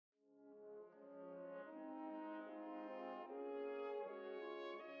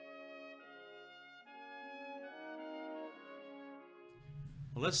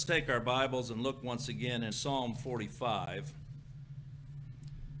Well, let's take our Bibles and look once again in Psalm 45.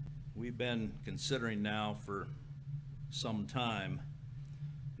 We've been considering now for some time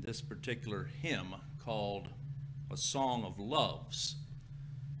this particular hymn called A Song of Loves.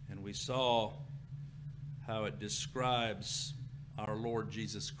 And we saw how it describes our Lord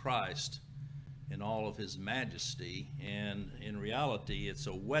Jesus Christ in all of his majesty. And in reality, it's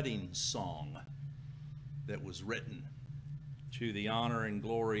a wedding song that was written to the honor and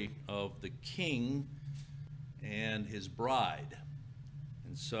glory of the King and his bride.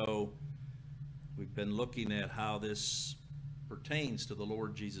 And so we've been looking at how this pertains to the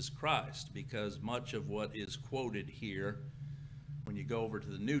Lord Jesus Christ, because much of what is quoted here, when you go over to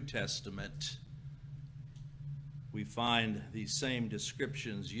the New Testament, we find these same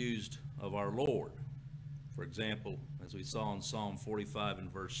descriptions used of our Lord. For example, as we saw in Psalm 45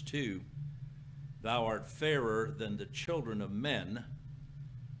 and verse 2, "Thou art fairer than the children of men.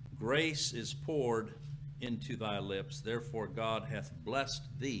 Grace is poured into thy lips. Therefore God hath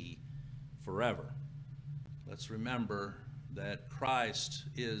blessed thee forever." Let's remember that Christ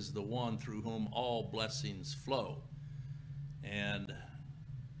is the one through whom all blessings flow. And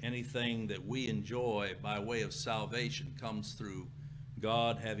anything that we enjoy by way of salvation comes through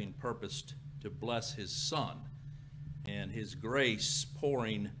God having purposed to bless his Son, and his grace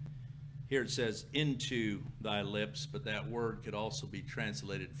pouring. Here it says, into thy lips, but that word could also be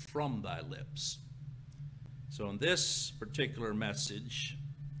translated from thy lips. So in this particular message,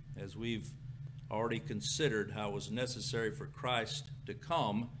 as we've already considered how it was necessary for Christ to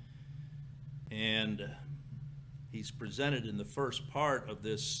come, and he's presented in the first part of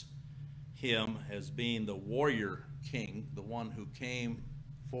this hymn as being the warrior king, the one who came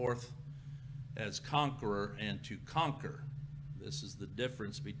forth as conqueror and to conquer. This is the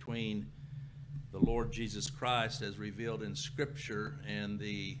difference between the Lord Jesus Christ as revealed in Scripture and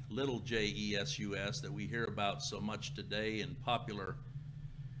the little Jesus that we hear about so much today in popular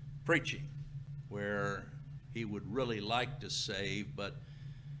preaching, where he would really like to save, but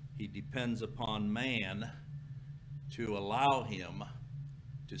he depends upon man to allow him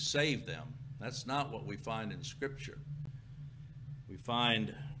to save them. That's not what we find in Scripture. We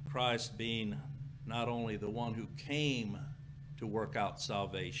find Christ being not only the one who came to work out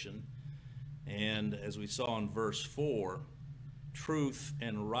salvation, and as we saw in verse 4, truth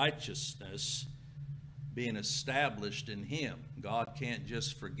and righteousness being established in him. God can't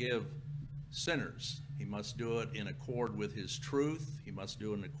just forgive sinners. He must do it in accord with his truth. He must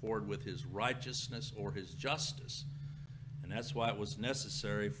do it in accord with his righteousness or his justice. And that's why it was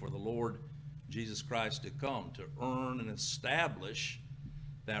necessary for the Lord Jesus Christ to come, to earn and establish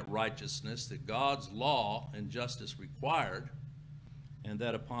that righteousness that God's law and justice required, and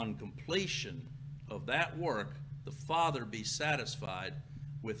that upon completion of that work, the Father be satisfied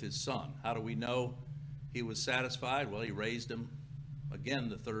with his Son. How do we know he was satisfied? Well, he raised him again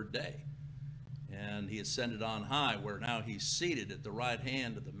the third day, and he ascended on high, where now he's seated at the right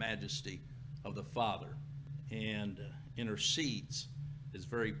hand of the majesty of the Father, and intercedes. His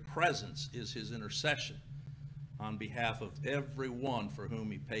very presence is his intercession on behalf of everyone for whom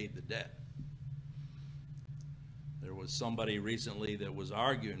he paid the debt. There was somebody recently that was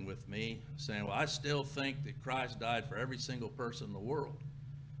arguing with me, saying, well, I still think that Christ died for every single person in the world.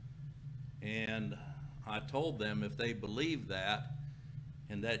 And I told them if they believed that,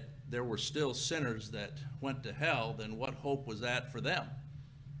 and that there were still sinners that went to hell, then what hope was that for them?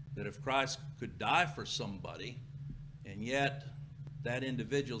 That if Christ could die for somebody, and yet that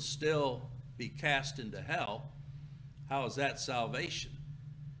individual still be cast into hell, how is that salvation?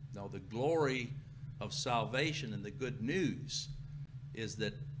 No, the glory of salvation and the good news is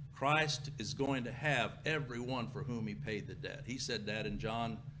that Christ is going to have everyone for whom he paid the debt. He said that in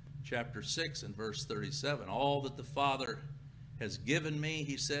John chapter 6 and verse 37. All that the Father has given me,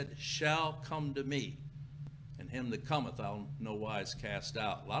 he said, shall come to me, and him that cometh I'll no wise cast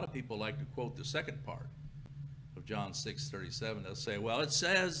out. A lot of people like to quote the second part of John 6:37. They'll say, well, it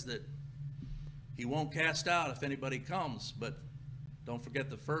says that he won't cast out if anybody comes, but don't forget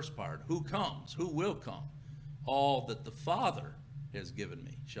the first part. Who comes? Who will come? All that the Father has given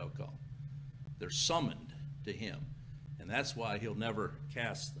me shall come. They're summoned to him, and that's why he'll never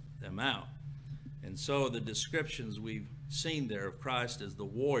cast them out. And so the descriptions we've seen there of Christ as the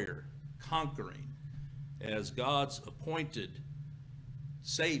warrior, conquering, as God's appointed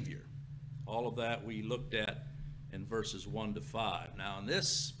Savior, all of that we looked at in verses 1 to 5. Now in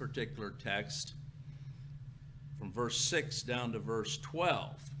this particular text, from verse 6 down to verse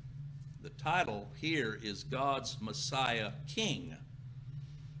 12, the title here is God's Messiah King.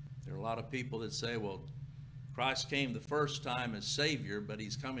 There are a lot of people that say, well, Christ came the first time as Savior, but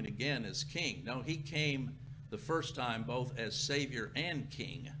he's coming again as King. No, he came the first time both as Savior and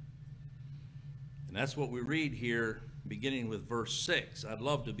King. And that's what we read here, beginning with verse 6. I'd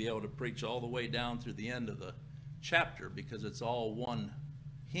love to be able to preach all the way down through the end of the chapter, because it's all one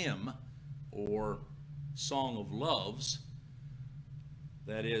hymn or song of loves.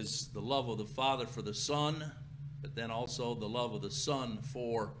 That is the love of the Father for the Son, but then also the love of the Son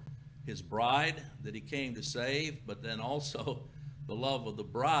for his bride that he came to save, but then also the love of the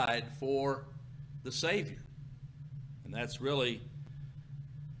bride for the Savior. And that's really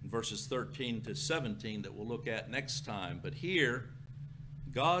verses 13 to 17 that we'll look at next time. But here,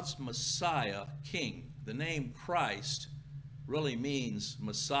 God's Messiah King. The name Christ really means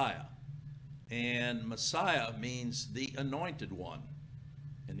Messiah. And Messiah means the anointed one.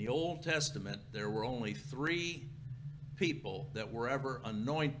 In the Old Testament, there were only 3 people that were ever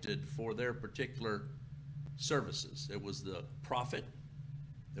anointed for their particular services. It was the prophet,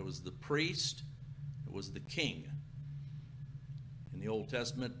 it was the priest, it was the king. In the Old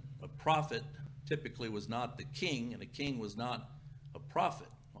Testament, a prophet typically was not the king, and a king was not a prophet.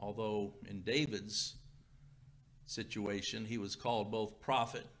 Although in David's situation, he was called both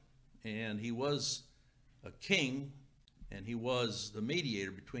prophet and he was a king, and he was the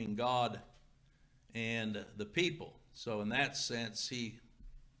mediator between God and the people. So in that sense, he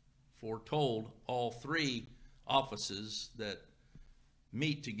foretold all 3 offices that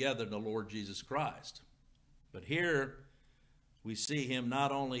meet together in the Lord Jesus Christ. But here we see him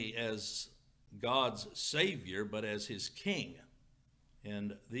not only as God's Savior, but as his King.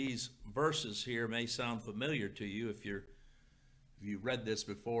 And these verses here may sound familiar to you if you read this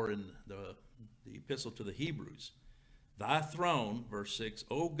before in the epistle to the Hebrews. Thy throne, verse 6,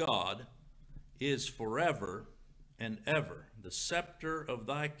 O God, is forever and ever. The scepter of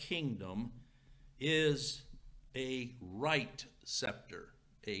thy kingdom is a right scepter,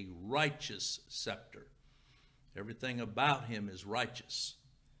 a righteous scepter. Everything about him is righteous.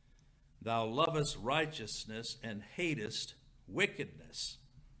 Thou lovest righteousness and hatest wickedness.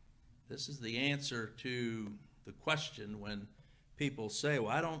 This is the answer to the question when people say,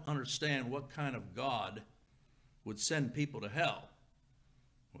 well, I don't understand what kind of God would send people to hell.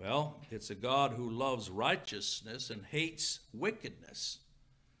 Well, it's a God who loves righteousness and hates wickedness.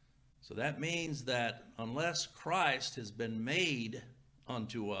 So that means that unless Christ has been made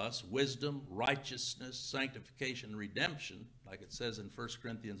unto us wisdom, righteousness, sanctification, redemption, like it says in 1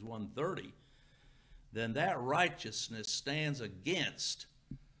 Corinthians 1:30, then that righteousness stands against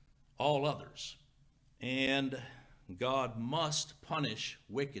all others. And God must punish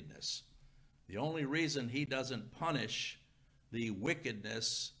wickedness. The only reason he doesn't punish the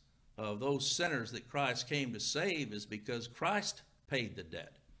wickedness of those sinners that Christ came to save is because Christ paid the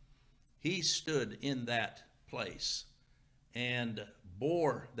debt. He stood in that place and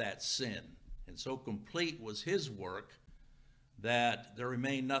bore that sin. And so complete was his work that there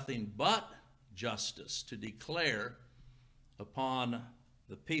remained nothing but justice to declare upon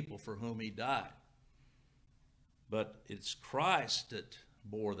the people for whom he died. But it's Christ that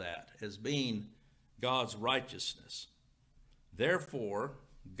bore that as being God's righteousness. Therefore,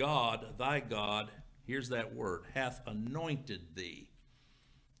 God, thy God, here's that word, hath anointed thee.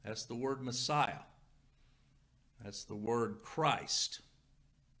 That's the word Messiah. That's the word Christ,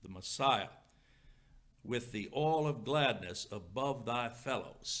 the Messiah, with the oil of gladness above thy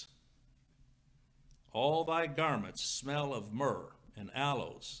fellows. All thy garments smell of myrrh and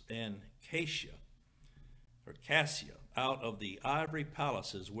aloes and cassia, or cassia, out of the ivory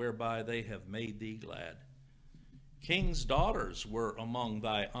palaces whereby they have made thee glad. King's daughters were among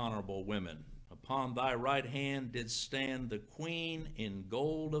thy honorable women. Upon thy right hand did stand the queen in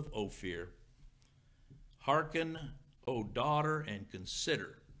gold of Ophir. Hearken, O daughter, and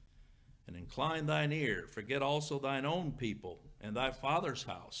consider, and incline thine ear. Forget also thine own people and thy father's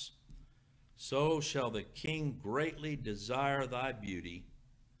house. So shall the king greatly desire thy beauty,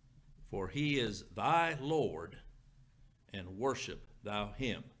 for he is thy Lord, and worship thou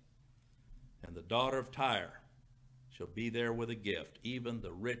him. And the daughter of Tyre shall be there with a gift. Even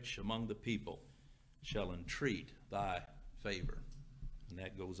the rich among the people shall entreat thy favor. And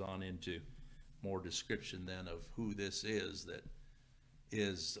that goes on into more description then of who this is that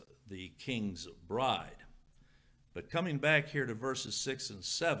is the king's bride. But coming back here to verses 6 and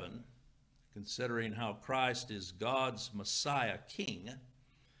 7, considering how Christ is God's Messiah King,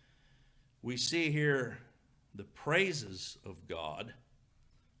 we see here the praises of God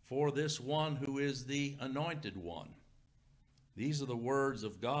for this one who is the anointed one. These are the words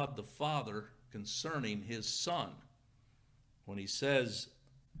of God the Father concerning his Son when he says,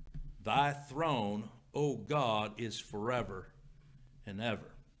 Thy throne, O God, is forever and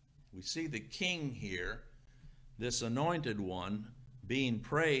ever. We see the king here, this anointed one, being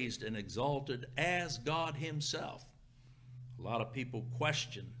praised and exalted as God himself. A lot of people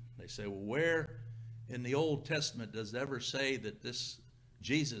question. They say, well, where in the Old Testament does it ever say that this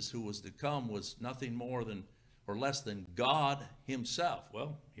Jesus who was to come was nothing more than or less than God himself?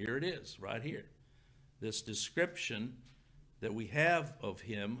 Well, here it is, right here. This description that we have of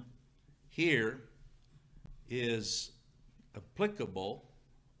him here is applicable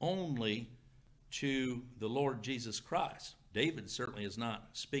only to the Lord Jesus Christ. David certainly is not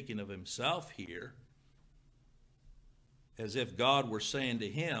speaking of himself here as if God were saying to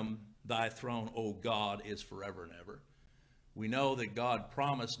him, thy throne, O God, is forever and ever. We know that God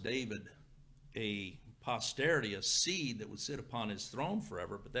promised David a posterity, a seed that would sit upon his throne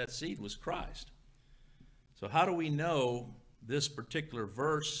forever, but that seed was Christ. So how do we know this particular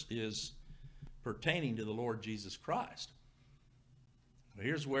verse is pertaining to the Lord Jesus Christ? Well,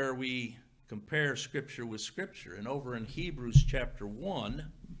 here's where we compare Scripture with Scripture. And over in Hebrews chapter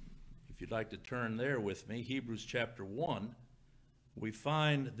 1, if you'd like to turn there with me, Hebrews chapter 1, we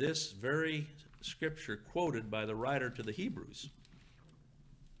find this very Scripture quoted by the writer to the Hebrews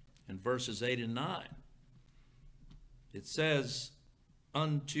in verses 8 and 9. It says,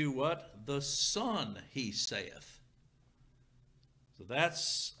 unto what? The Son, he saith. So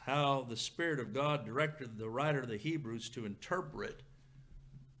that's how the Spirit of God directed the writer of the Hebrews to interpret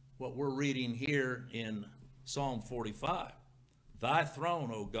what we're reading here in Psalm 45. Thy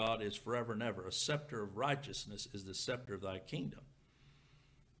throne, O God, is forever and ever. A scepter of righteousness is the scepter of thy kingdom.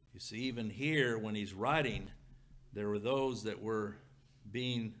 You see, even here when he's writing, there were those that were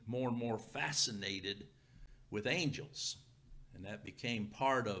being more and more fascinated with angels. And that became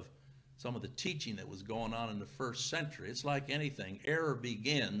part of some of the teaching that was going on in the first century. It's like anything. Error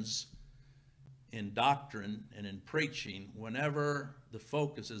begins in doctrine and in preaching whenever the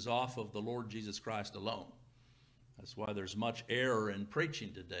focus is off of the Lord Jesus Christ alone. That's why there's much error in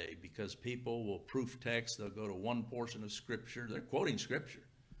preaching today, because people will proof text. They'll go to one portion of Scripture. They're quoting Scripture,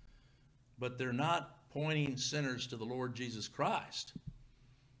 but they're not pointing sinners to the Lord Jesus Christ.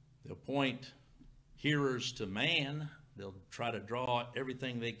 They'll point hearers to man. They'll try to draw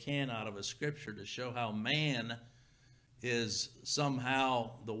everything they can out of a Scripture to show how man is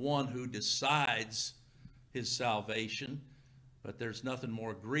somehow the one who decides his salvation. But there's nothing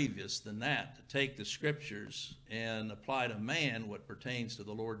more grievous than that, to take the Scriptures and apply to man what pertains to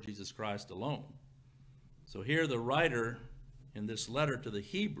the Lord Jesus Christ alone. So here the writer in this letter to the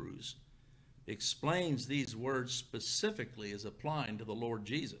Hebrews explains these words specifically as applying to the Lord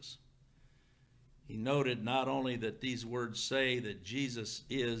Jesus. He noted not only that these words say that Jesus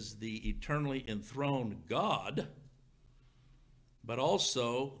is the eternally enthroned God, but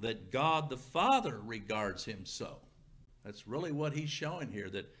also that God the Father regards him so. That's really what he's showing here,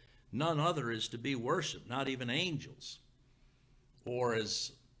 that none other is to be worshiped, not even angels, or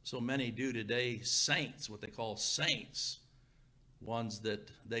as so many do today, saints, what they call saints, ones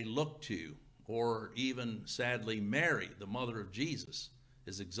that they look to, or even sadly Mary, the mother of Jesus,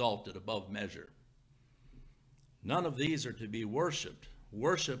 is exalted above measure. None of these are to be worshiped.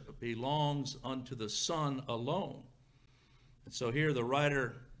 Worship belongs unto the Son alone. And so here the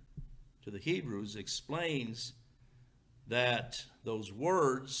writer to the Hebrews explains that those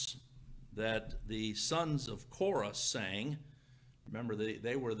words that the sons of Korah sang, remember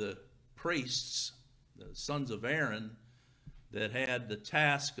they were the priests, the sons of Aaron, that had the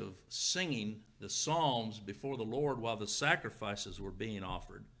task of singing the psalms before the Lord while the sacrifices were being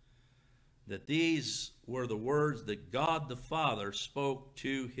offered, that these were the words that God the Father spoke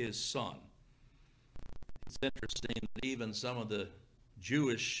to his Son. It's interesting that even some of the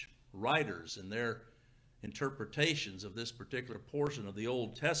Jewish writers in their interpretations of this particular portion of the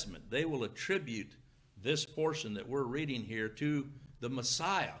Old Testament, they will attribute this portion that we're reading here to the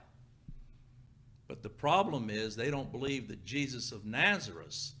Messiah. But the problem is they don't believe that Jesus of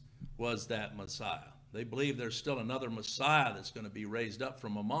Nazareth was that Messiah. They believe there's still another Messiah that's going to be raised up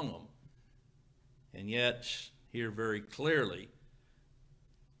from among them. And yet, here very clearly,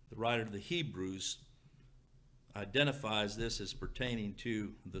 the writer of the Hebrews identifies this as pertaining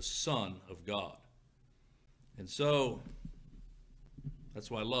to the Son of God. And so,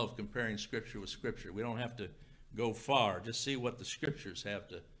 that's why I love comparing Scripture with Scripture. We don't have to go far. Just see what the Scriptures have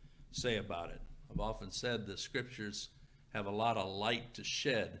to say about it. I've often said the Scriptures have a lot of light to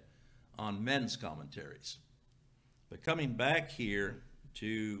shed on men's commentaries. But coming back here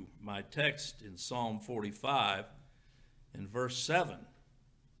to my text in Psalm 45 in verse 7,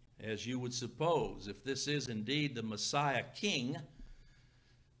 as you would suppose, if this is indeed the Messiah King,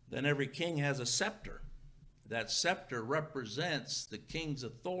 then every king has a scepter. That scepter represents the king's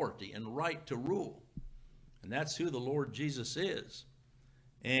authority and right to rule. And that's who the Lord Jesus is.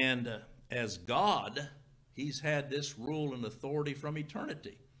 And as God, he's had this rule and authority from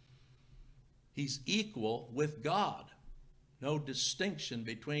eternity. He's equal with God. No distinction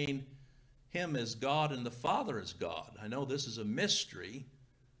between him as God and the Father as God. I know this is a mystery.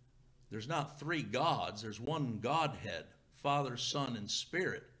 There's not three gods. There's one Godhead, Father, Son, and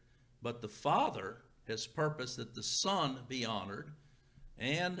Spirit. But the Father has purposed that the Son be honored.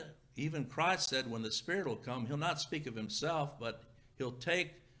 And even Christ said when the Spirit will come, he'll not speak of himself, but he'll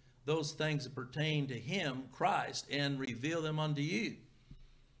take those things that pertain to him, Christ, and reveal them unto you.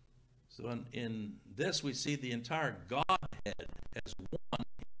 So in this we see the entire Godhead as one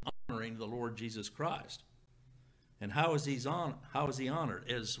honoring the Lord Jesus Christ. And how is he honored?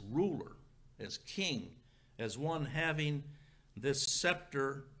 As ruler, as king, as one having this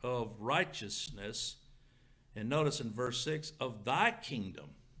scepter of righteousness. And notice in verse 6, of thy kingdom.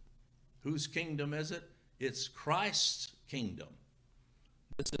 Whose kingdom is it? It's Christ's kingdom.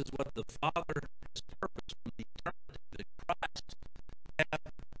 This is what the Father has purposed from eternity, that Christ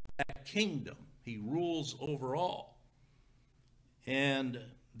have that kingdom. He rules over all. And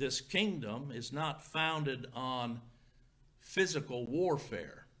this kingdom is not founded on physical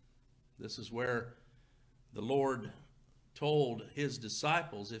warfare. This is where the Lord told his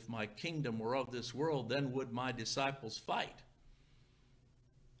disciples, if my kingdom were of this world, then would my disciples fight.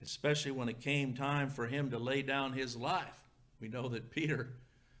 Especially when it came time for him to lay down his life. We know that Peter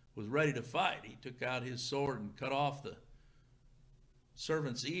was ready to fight. He took out his sword and cut off the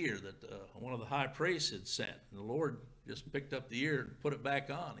servant's ear that one of the high priests had sent. And the Lord just picked up the ear and put it back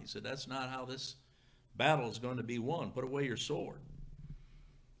on. He said, that's not how this battle is going to be won. Put away your sword.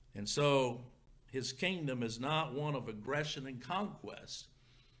 And so his kingdom is not one of aggression and conquest.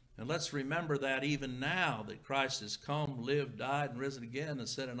 And let's remember that even now that Christ has come, lived, died, and risen again and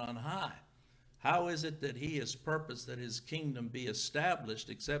set it on high. How is it that he has purposed that his kingdom be established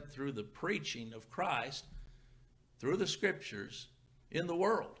except through the preaching of Christ, through the scriptures, in the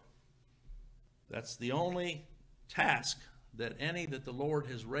world? That's the only task that any that the Lord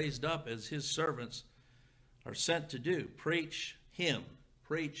has raised up as his servants are sent to do. Preach him,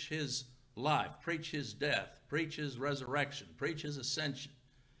 preach his life, preach his death, preach his resurrection, preach his ascension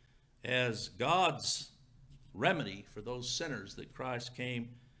as God's remedy for those sinners that Christ came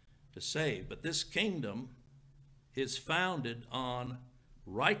to save. But this kingdom is founded on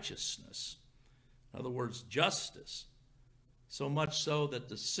righteousness. In other words, justice. So much so that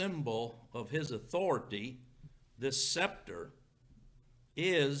the symbol of his authority, this scepter,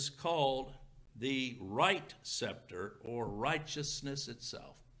 is called the right scepter, or righteousness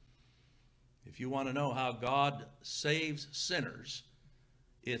itself. If you want to know how God saves sinners,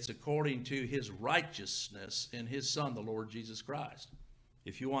 it's according to his righteousness in his Son, the Lord Jesus Christ.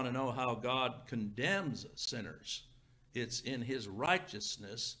 If you want to know how God condemns sinners, it's in his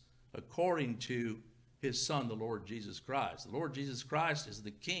righteousness according to his Son, the Lord Jesus Christ. The Lord Jesus Christ is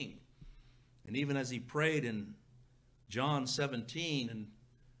the King. And even as he prayed in John 17 and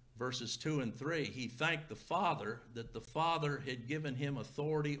verses 2 and 3, he thanked the Father that the Father had given him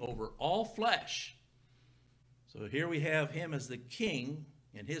authority over all flesh. So here we have him as the King.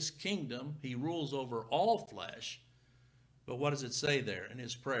 In his kingdom, he rules over all flesh. But what does it say there in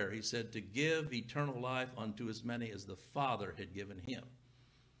his prayer? He said, to give eternal life unto as many as the Father had given him.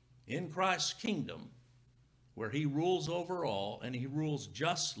 In Christ's kingdom, where he rules over all, and he rules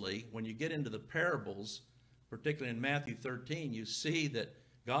justly, when you get into the parables, particularly in Matthew 13, you see that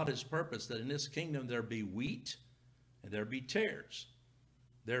God has purposed that in this kingdom there be wheat and there be tares.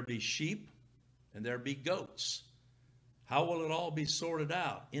 There be sheep and there be goats. How will it all be sorted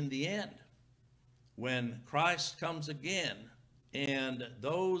out in the end? When Christ comes again, and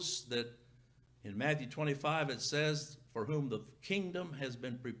those that, in Matthew 25 it says, for whom the kingdom has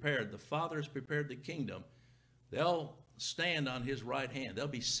been prepared, the Father has prepared the kingdom, they'll stand on his right hand. They'll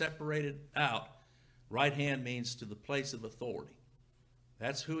be separated out. Right hand means to the place of authority.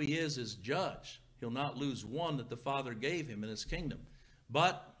 That's who he is as judge. He'll not lose one that the Father gave him in his kingdom.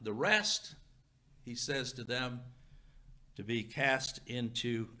 But the rest, he says to them, to be cast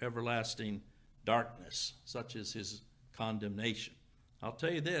into everlasting darkness, such as his condemnation. I'll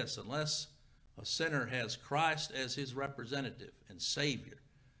tell you this, unless a sinner has Christ as his representative and Savior,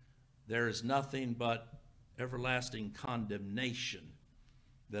 there is nothing but everlasting condemnation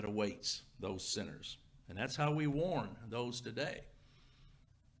that awaits those sinners. And that's how we warn those today,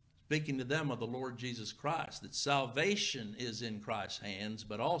 speaking to them of the Lord Jesus Christ, that salvation is in Christ's hands,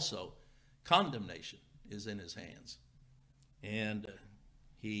 but also condemnation is in his hands. And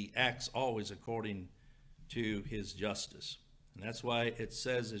he acts always according to his justice. And that's why it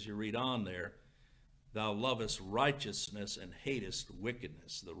says, as you read on there, thou lovest righteousness and hatest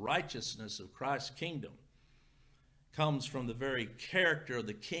wickedness. The righteousness of Christ's kingdom comes from the very character of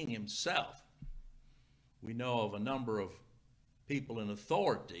the king himself. We know of a number of people in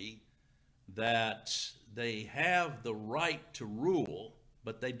authority that they have the right to rule,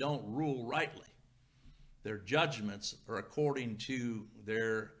 but they don't rule rightly. Their judgments are according to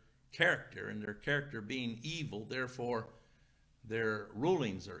their character, and their character being evil, therefore their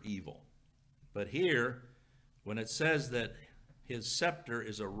rulings are evil. But here, when it says that his scepter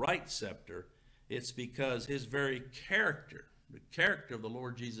is a right scepter, it's because his very character, the character of the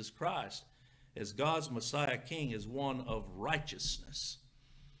Lord Jesus Christ, as God's Messiah King, is one of righteousness.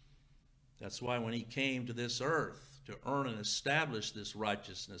 That's why when he came to this earth to earn and establish this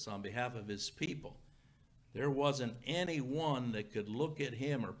righteousness on behalf of his people, there wasn't anyone that could look at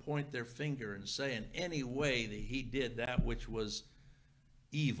him or point their finger and say in any way that he did that which was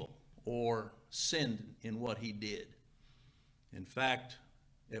evil or sinned in what he did. In fact,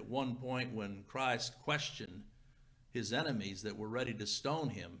 at one point when Christ questioned his enemies that were ready to stone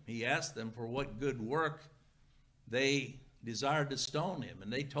him, he asked them for what good work they desired to stone him.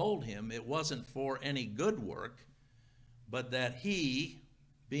 And they told him it wasn't for any good work, but that he,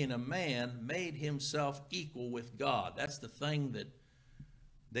 being a man, made himself equal with God. That's the thing that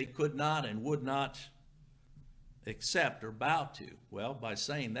they could not and would not accept or bow to. Well, by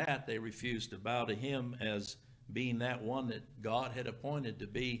saying that, they refused to bow to him as being that one that God had appointed to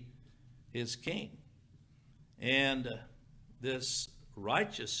be his king. And this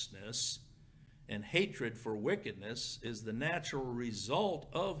righteousness and hatred for wickedness is the natural result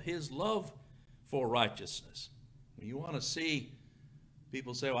of his love for righteousness. You want to see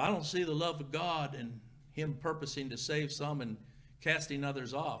people say, well, I don't see the love of God in him purposing to save some and casting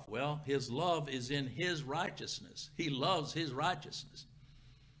others off. Well, his love is in his righteousness. He loves his righteousness.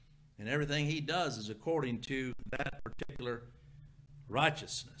 And everything he does is according to that particular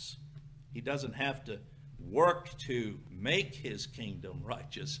righteousness. He doesn't have to work to make his kingdom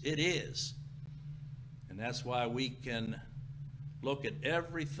righteous. It is. And that's why we can look at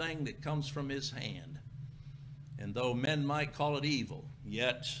everything that comes from his hand. And though men might call it evil,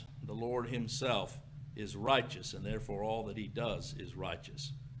 yet the Lord himself is righteous, and therefore all that he does is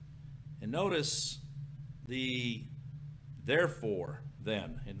righteous. And notice the therefore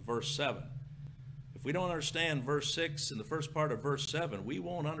then in verse 7. If we don't understand verse 6 and the first part of verse 7, we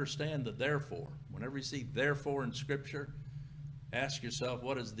won't understand the therefore. Whenever you see therefore in Scripture, ask yourself,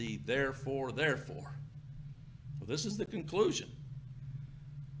 what is the therefore? Well, this is the conclusion.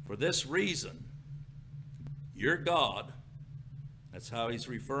 For this reason, your God, that's how he's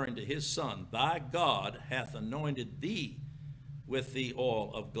referring to his Son, thy God hath anointed thee with the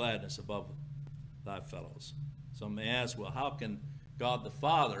oil of gladness above thy fellows. Some may ask, well, how can God the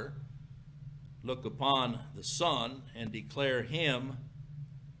Father look upon the Son and declare him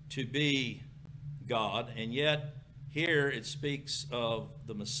to be God? And yet here it speaks of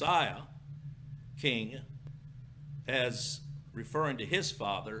the Messiah King as referring to his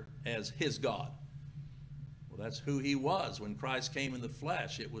Father as his God. Well, that's who he was when Christ came in the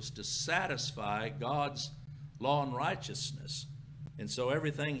flesh. It was to satisfy God's law and righteousness. And so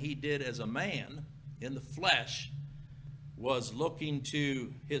everything he did as a man in the flesh was looking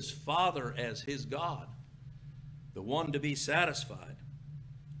to his Father as his God, the one to be satisfied.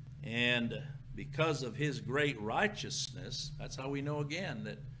 And because of his great righteousness, that's how we know again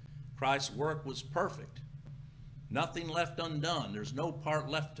that Christ's work was perfect. Nothing left undone. There's no part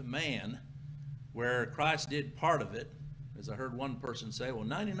left to man where Christ did part of it. As I heard one person say, well,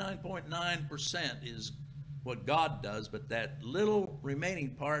 99.9% is what God does, but that little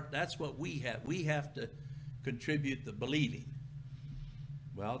remaining part, that's what we have. We have to contribute the believing.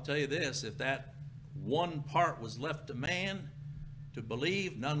 Well, I'll tell you this, if that one part was left to man to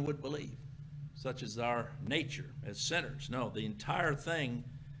believe, none would believe. Such is our nature as sinners. No, the entire thing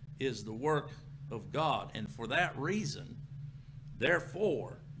is the work of God. And for that reason,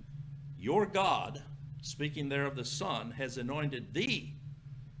 therefore, your God, speaking there of the Son, has anointed thee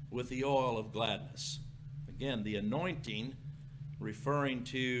with the oil of gladness. Again, the anointing referring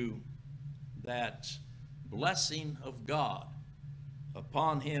to that blessing of God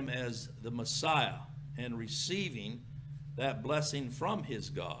upon him as the Messiah and receiving that blessing from his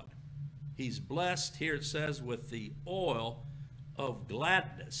God. He's blessed, here it says, with the oil of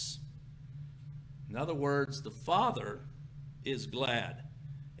gladness. In other words, the Father is glad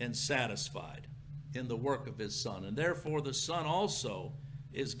and satisfied in the work of his Son, and therefore the Son also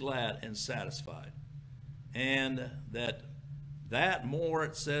is glad and satisfied. And that that more,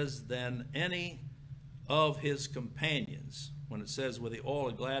 it says, than any of his companions, when it says with the oil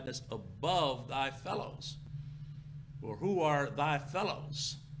of gladness above thy fellows. Well, who are thy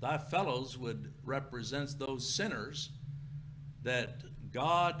fellows? Thy fellows would represent those sinners that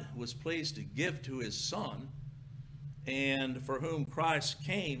God was pleased to give to his Son, and for whom Christ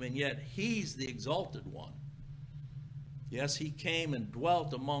came, and yet he's the exalted one. Yes, he came and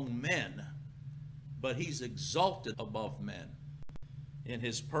dwelt among men, but he's exalted above men in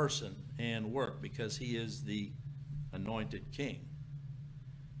his person and work, because he is the anointed king.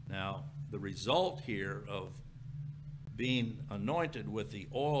 Now, the result here of being anointed with the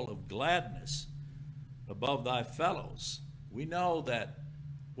oil of gladness above thy fellows, we know that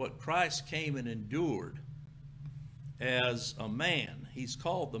what Christ came and endured as a man, he's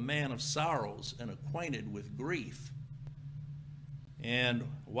called the man of sorrows and acquainted with grief. And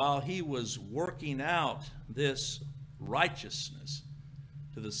while he was working out this righteousness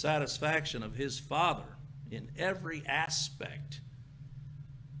to the satisfaction of his Father in every aspect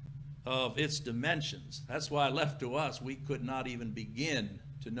of its dimensions, that's why left to us, we could not even begin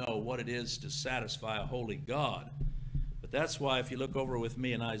to know what it is to satisfy a holy God. But that's why, if you look over with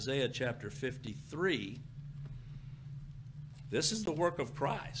me in Isaiah chapter 53, this is the work of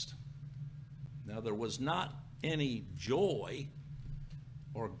Christ. Now, there was not any joy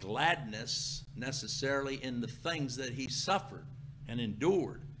or gladness necessarily in the things that he suffered and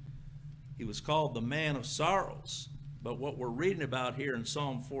endured. He was called the man of sorrows. But what we're reading about here in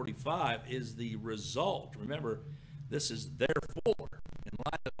Psalm 45 is the result. Remember, this is therefore, in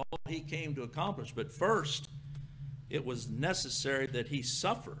light of all he came to accomplish. But first, it was necessary that he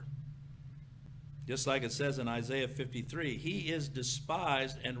suffer. Just like it says in Isaiah 53, he is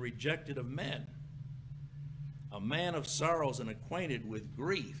despised and rejected of men, a man of sorrows and acquainted with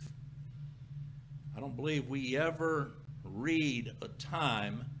grief. I don't believe we ever read a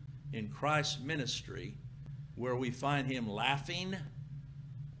time in Christ's ministry where we find him laughing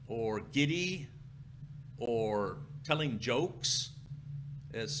or giddy or telling jokes,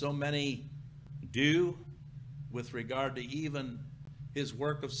 as so many do with regard to even his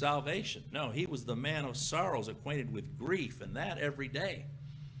work of salvation. No, he was the man of sorrows, acquainted with grief, and that every day.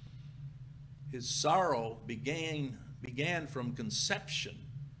 His sorrow began from conception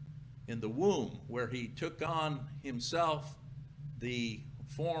in the womb, where he took on himself the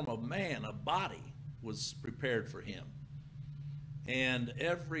form of man. A body was prepared for him. And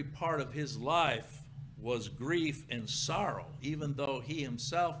every part of his life was grief and sorrow, even though he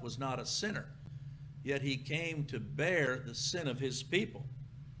himself was not a sinner. Yet he came to bear the sin of his people.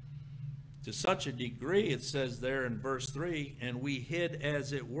 To such a degree, it says there in verse 3, and we hid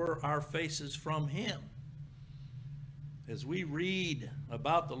as it were our faces from him. As we read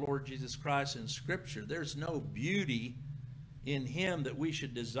about the Lord Jesus Christ in Scripture, there's no beauty in him that we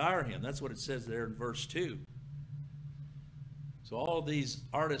should desire him. That's what it says there in verse 2. So all these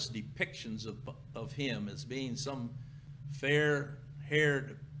artist depictions of him as being some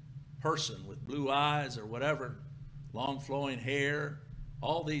fair-haired person with blue eyes or whatever, long flowing hair,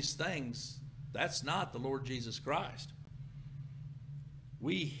 all these things, that's not the Lord Jesus Christ.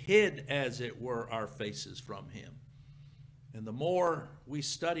 We hid, as it were, our faces from him. And the more we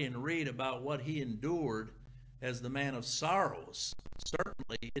study and read about what he endured as the man of sorrows,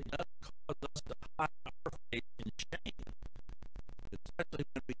 certainly it does cause us to hide our face in shame, especially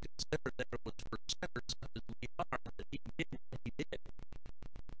when we consider that it was for sinners such as we are that he did what he did.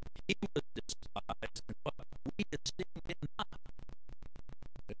 He was despised, and what we esteemed him not.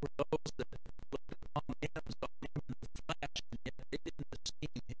 There were those that looked upon him, saw him in the flesh, and yet they didn't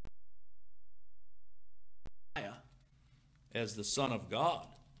esteem him as the Son of God.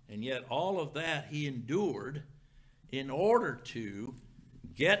 And yet all of that he endured in order to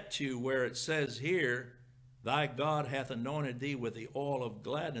get to where it says here, thy God hath anointed thee with the oil of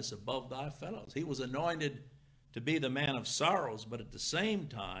gladness above thy fellows. He was anointed to be the man of sorrows, but at the same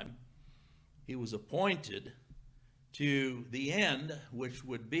time, he was appointed to the end, which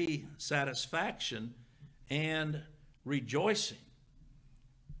would be satisfaction and rejoicing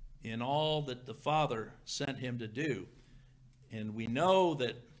in all that the Father sent him to do. And we know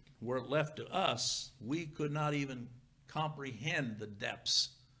that were it left to us, we could not even comprehend the depths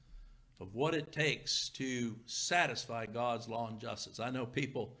of what it takes to satisfy God's law and justice. I know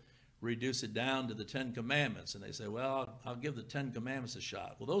people reduce it down to the 10 Commandments, and they say, well, I'll give the 10 Commandments a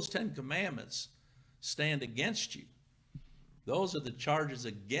shot. Well, those 10 Commandments stand against you. Those are the charges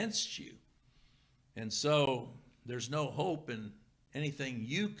against you. And so there's no hope in anything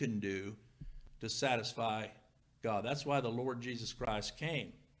you can do to satisfy God. That's why the Lord Jesus Christ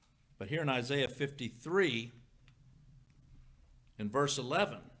came. But here in Isaiah 53, In verse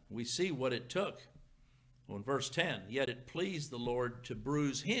 11, we see what it took. Well, in verse 10, yet it pleased the Lord to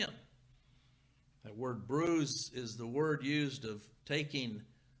bruise him. That word bruise is the word used of taking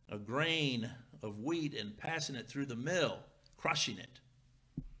a grain of wheat and passing it through the mill, crushing it.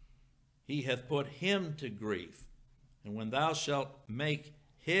 He hath put him to grief. And when thou shalt make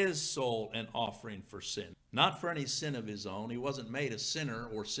his soul an offering for sin, not for any sin of his own, he wasn't made a sinner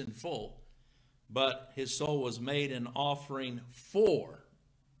or sinful, but his soul was made an offering for,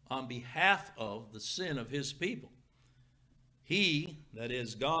 on behalf of the sin of his people. He, that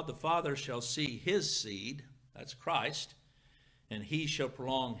is God the Father, shall see his seed, that's Christ, and he shall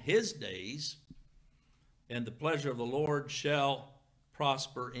prolong his days, and the pleasure of the Lord shall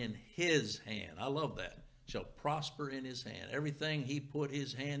prosper in his hand. I love that. Shall prosper in his hand. Everything he put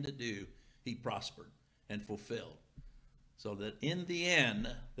his hand to do, he prospered and fulfilled. So that in the end,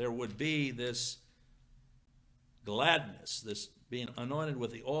 there would be this gladness, this being anointed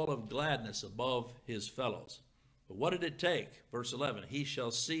with the oil of gladness above his fellows. But what did it take? Verse 11, he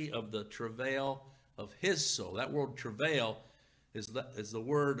shall see of the travail of his soul. That word travail is the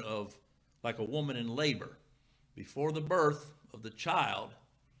word of like a woman in labor. Before the birth of the child,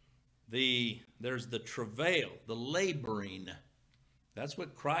 there's the travail, the laboring. That's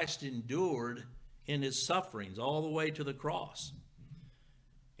what Christ endured in his sufferings all the way to the cross.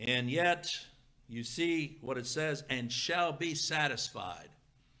 And yet, you see what it says, and shall be satisfied.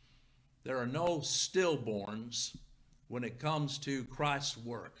 There are no stillborns when it comes to Christ's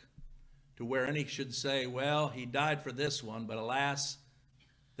work, to where any should say, well, he died for this one, but alas,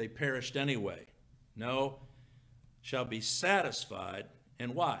 they perished anyway. No, shall be satisfied.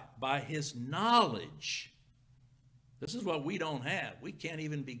 And why? By his knowledge. This is what we don't have. We can't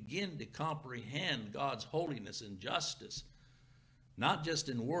even begin to comprehend God's holiness and justice, not just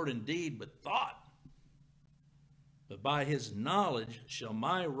in word and deed, but thought. But by his knowledge shall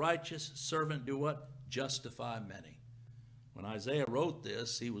my righteous servant do what? Justify many. When Isaiah wrote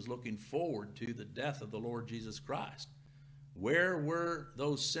this, he was looking forward to the death of the Lord Jesus Christ. Where were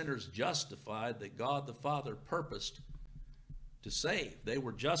those sinners justified that God the Father purposed to save? They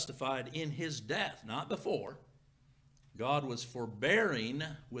were justified in his death, not before. God was forbearing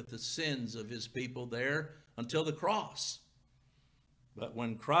with the sins of his people there until the cross. But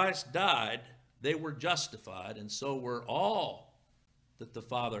when Christ died, they were justified, and so were all that the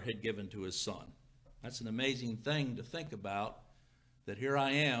Father had given to his Son. That's an amazing thing to think about, that here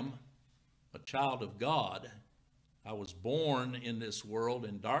I am, a child of God. I was born in this world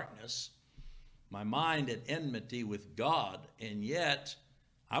in darkness, my mind at enmity with God, and yet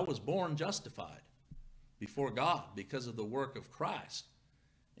I was born justified before God because of the work of Christ.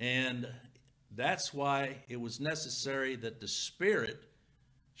 And that's why it was necessary that the Spirit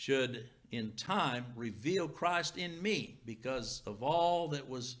should in time reveal Christ in me, because of all that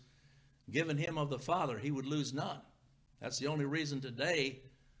was given him of the Father, he would lose none. That's the only reason today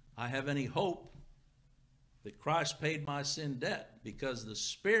I have any hope that Christ paid my sin debt, because the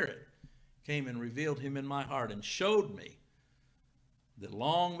Spirit came and revealed him in my heart and showed me that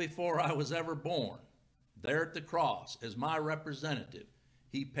long before I was ever born, there at the cross as my representative,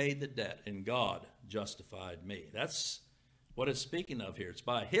 he paid the debt and God justified me. That's what it's speaking of here. It's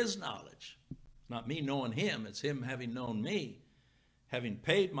by his knowledge. It's not me knowing him. It's him having known me, having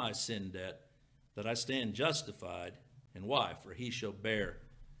paid my sin debt, that I stand justified. And why? For he shall bear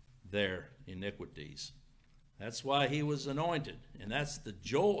their iniquities. That's why he was anointed. And that's the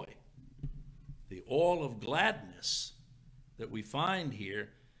joy, the oil of gladness that we find here.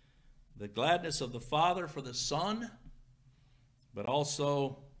 The gladness of the Father for the Son, but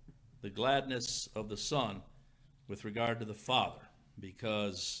also the gladness of the Son with regard to the Father,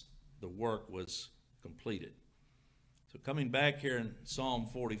 because the work was completed. So coming back here in Psalm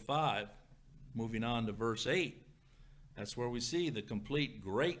 45, moving on to verse 8, that's where we see the complete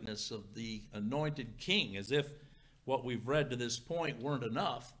greatness of the anointed king, as if what we've read to this point weren't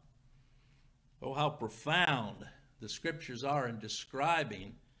enough. Oh, how profound the scriptures are in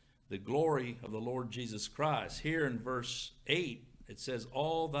describing the glory of the Lord Jesus Christ. Here in verse 8, it says,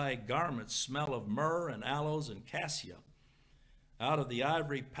 all thy garments smell of myrrh and aloes and cassia, out of the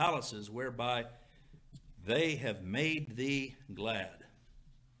ivory palaces whereby they have made thee glad.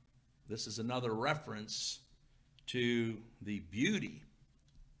 This is another reference to the beauty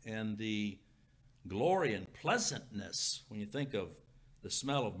and the glory and pleasantness when you think of the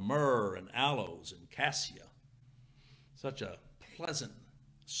smell of myrrh and aloes and cassia. Such a pleasant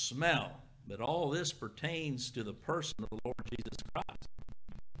smell. But all this pertains to the person of the Lord Jesus Christ.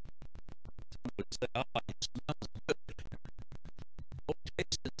 Some would say, oh, he smells good. Oh,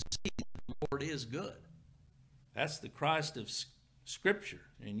 taste and see, the Lord is good. That's the Christ of Scripture,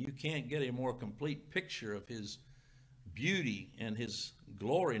 and you can't get a more complete picture of his beauty and his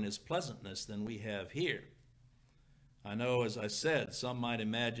glory and his pleasantness than we have here. I know, as I said, some might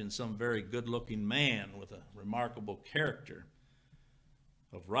imagine some very good-looking man with a remarkable character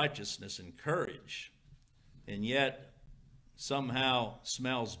of righteousness and courage, and yet somehow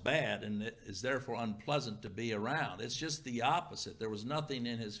smells bad and is therefore unpleasant to be around. It's just the opposite. There was nothing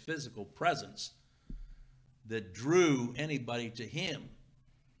in his physical presence that drew anybody to him.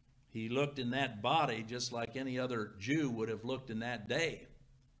 He looked in that body just like any other Jew would have looked in that day,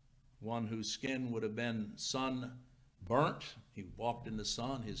 one whose skin would have been sun-burnt. He walked in the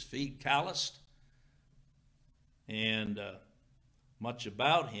sun, his feet calloused, and much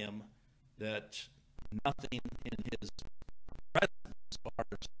about him that nothing in his presence, as far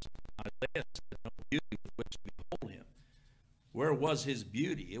as Isaiah said, no beauty with which to behold him. Where was his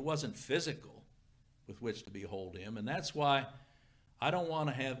beauty? It wasn't physical with which to behold him, and that's why I don't want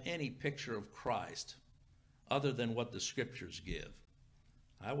to have any picture of Christ other than what the Scriptures give.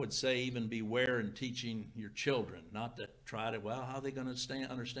 I would say even beware in teaching your children not to try to, well, how are they going to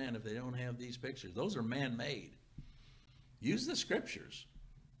understand if they don't have these pictures? Those are man-made. Use the Scriptures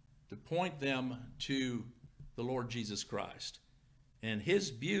to point them to the Lord Jesus Christ and his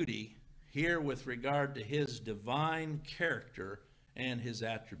beauty here with regard to his divine character and his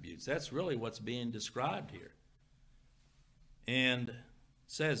attributes. That's really what's being described here. And it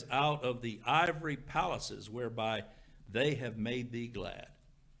says, out of the ivory palaces whereby they have made thee glad.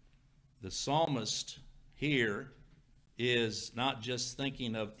 The psalmist here is not just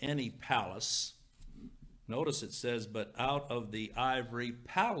thinking of any palace. Notice it says, but out of the ivory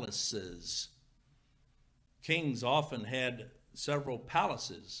palaces. Kings often had several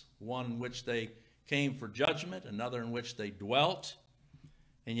palaces, one in which they came for judgment, another in which they dwelt.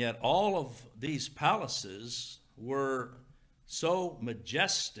 And yet all of these palaces were so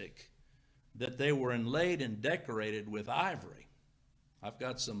majestic that they were inlaid and decorated with ivory. I've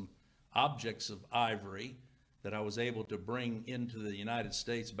got some objects of ivory that I was able to bring into the United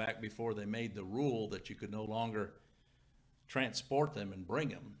States back before they made the rule that you could no longer transport them and bring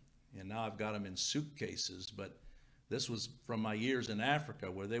them. And now I've got them in suitcases, but this was from my years in Africa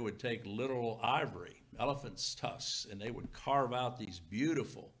where they would take literal ivory, elephant's tusks, and they would carve out these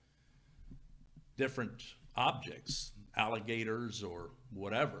beautiful different objects, alligators or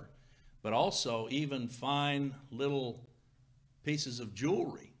whatever, but also even fine little pieces of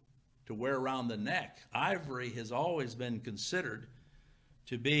jewelry to wear around the neck. Ivory has always been considered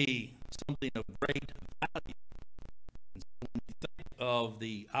to be something of great value. And so when you think of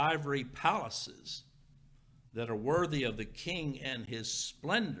the ivory palaces that are worthy of the king and his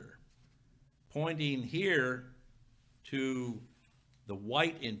splendor, pointing here to the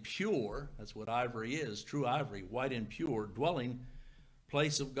white and pure, that's what ivory is, true ivory, white and pure, dwelling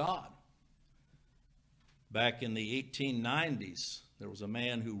place of God. Back in the 1890s, there was a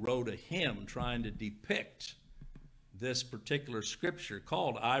man who wrote a hymn trying to depict this particular scripture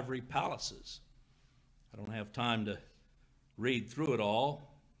called Ivory Palaces. I don't have time to read through it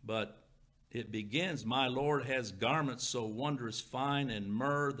all, but it begins, my Lord has garments so wondrous fine, and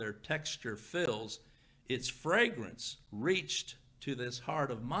myrrh their texture fills. Its fragrance reached to this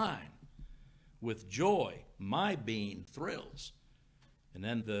heart of mine. With joy my being thrills. And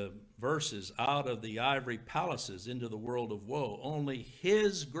then the verses, out of the ivory palaces into the world of woe, only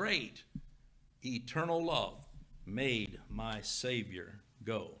his great eternal love made my Savior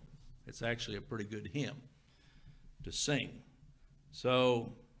go. It's actually a pretty good hymn to sing.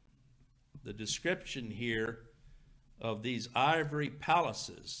 So the description here of these ivory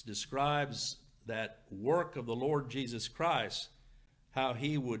palaces describes that work of the Lord Jesus Christ, how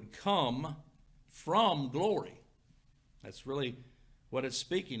he would come from glory. That's really what it's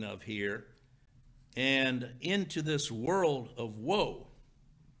speaking of here, and into this world of woe.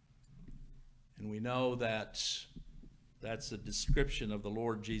 And we know that that's a description of the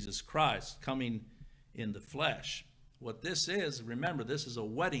Lord Jesus Christ coming in the flesh. What this is, remember, this is a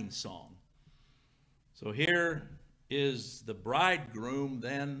wedding song. So here is the bridegroom,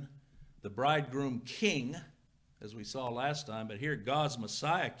 then the bridegroom king, as we saw last time, but here God's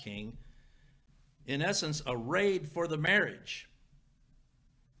Messiah king, in essence arrayed for the marriage.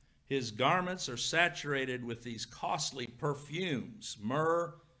 His garments are saturated with these costly perfumes,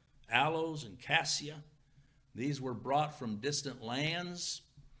 myrrh, aloes, and cassia. These were brought from distant lands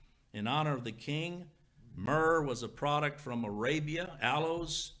in honor of the king. Myrrh was a product from Arabia.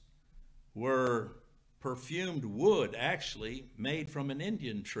 Aloes were perfumed wood, actually, made from an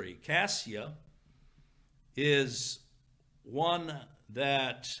Indian tree. Cassia is one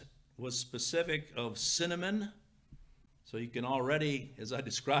that was specific of cinnamon So you can already, as I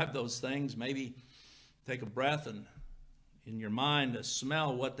describe those things, maybe take a breath and in your mind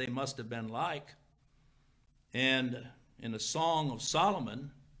smell what they must have been like. And in the Song of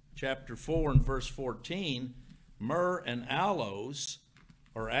Solomon, chapter 4 and verse 14, myrrh and aloes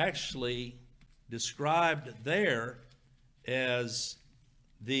are actually described there as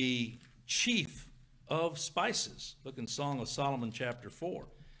the chief of spices. Look in Song of Solomon chapter 4.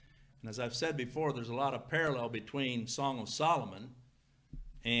 And as I've said before, there's a lot of parallel between Song of Solomon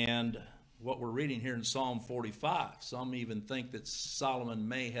and what we're reading here in Psalm 45. Some even think that Solomon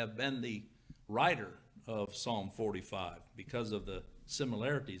may have been the writer of Psalm 45 because of the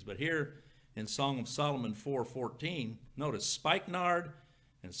similarities. But here in Song of Solomon 4:14, notice spikenard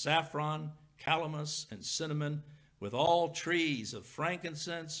and saffron, calamus and cinnamon, with all trees of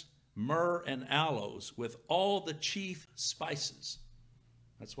frankincense, myrrh and aloes, with all the chief spices.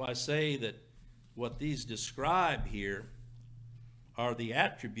 That's why I say that what these describe here are the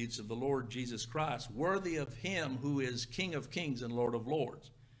attributes of the Lord Jesus Christ, worthy of him who is King of kings and Lord of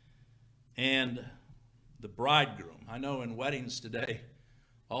lords. And the bridegroom. I know in weddings today,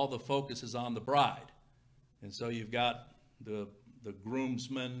 all the focus is on the bride. And so you've got the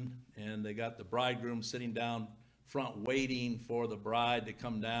groomsmen, and they got the bridegroom sitting down front waiting for the bride to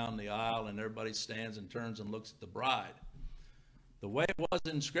come down the aisle, and everybody stands and turns and looks at the bride. The way it was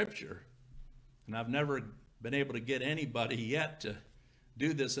in Scripture, and I've never been able to get anybody yet to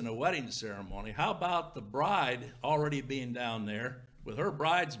do this in a wedding ceremony. How about the bride already being down there with her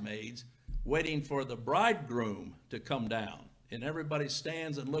bridesmaids waiting for the bridegroom to come down, and everybody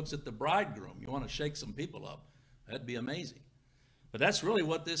stands and looks at the bridegroom? You want to shake some people up. That'd be amazing. But that's really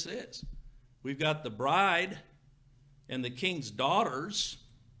what this is. We've got the bride and the king's daughters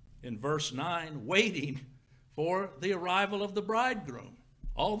in verse 9 waiting for the arrival of the bridegroom.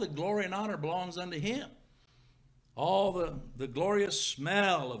 All the glory and honor belongs unto him. All the glorious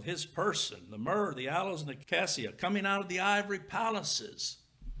smell of his person, the myrrh, the aloes, and the cassia coming out of the ivory palaces.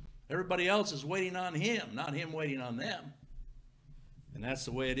 Everybody else is waiting on him, not him waiting on them. And that's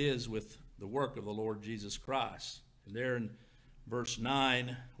the way it is with the work of the Lord Jesus Christ. And there in verse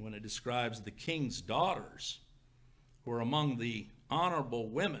 9, when it describes the king's daughters, who are among the honorable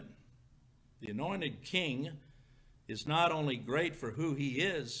women, the anointed king is not only great for who he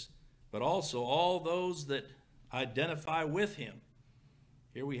is, but also all those that identify with him.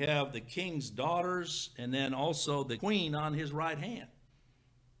 Here we have the king's daughters and then also the queen on his right hand.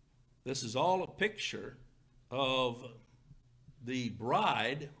 This is all a picture of the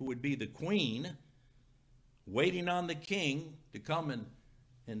bride, who would be the queen, waiting on the king to come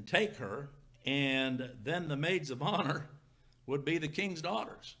and take her, and then the maids of honor would be the king's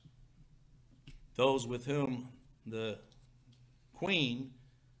daughters, those with whom the queen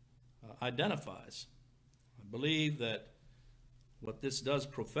identifies. I believe that what this does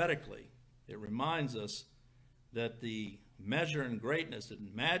prophetically, it reminds us that the measure and greatness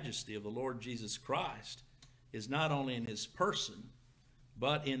and majesty of the Lord Jesus Christ is not only in his person,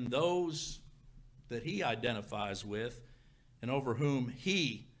 but in those that he identifies with and over whom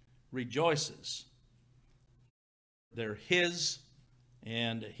he rejoices. They're his,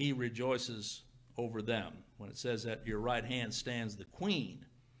 and he rejoices over them. When it says at your right hand stands the queen,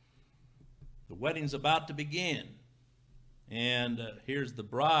 the wedding's about to begin. And here's the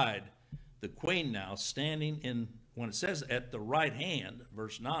bride, the queen now, standing in, when it says at the right hand,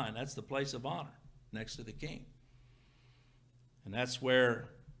 verse 9, that's the place of honor next to the king. And that's where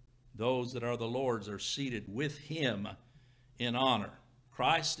those that are the Lord's are seated with him in honor.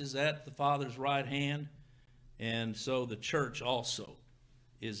 Christ is at the Father's right hand, and so the church also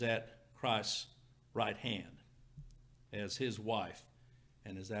is at Christ's right hand as his wife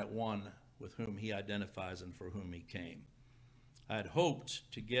and as that one with whom he identifies and for whom he came. I had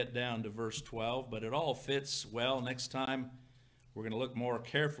hoped to get down to verse 12, but it all fits well. Next time we're going to look more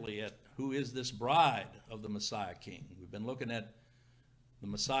carefully at who is this bride of the Messiah King. We've been looking at the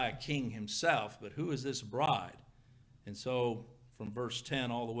Messiah King himself, but who is this bride? And so from verse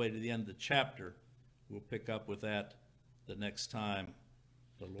 10 all the way to the end of the chapter, we'll pick up with that the next time,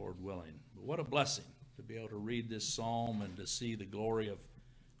 the Lord willing. But what a blessing to be able to read this psalm and to see the glory of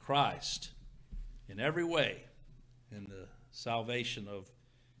Christ in every way in the salvation of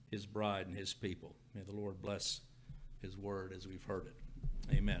his bride and his people. May the Lord bless his word as we've heard it.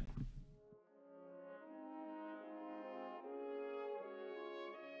 Amen.